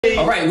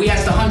Alright, we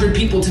asked 100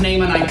 people to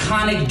name an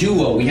iconic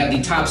duo. We have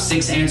the top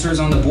 6 answers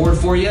on the board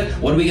for you.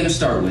 What are we gonna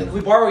start with? Can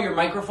we borrow your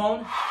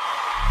microphone?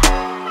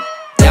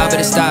 Y'all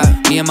better stop.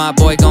 Me and my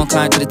boy gon'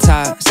 climb to the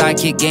top.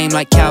 Sidekick game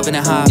like Calvin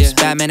and Hobbes.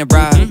 Batman and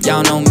Rob.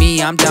 Y'all know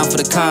me, I'm down for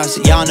the cause.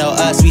 Y'all know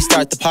us, we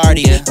start the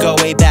party. Go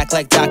way back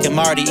like Doc and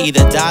Marty.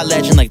 Either die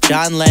legend like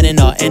John Lennon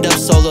or end up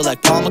solo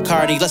like Paul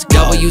McCartney. Let's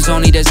go. W's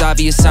only, there's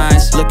obvious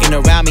signs. Looking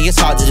around me, it's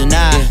hard to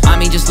deny. I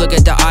mean, just look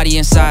at the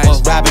audience size.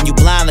 Well, robbing you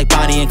blind like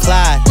Bonnie and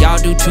Clyde. Y'all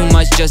do too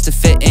much just to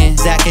fit in.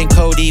 Zach and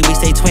Cody, we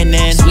stay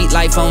twinning. Sweet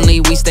life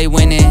only, we stay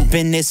winning.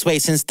 Been this way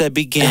since the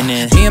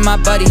beginning. Me and my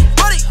buddy,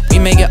 we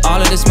making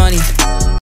all of this money.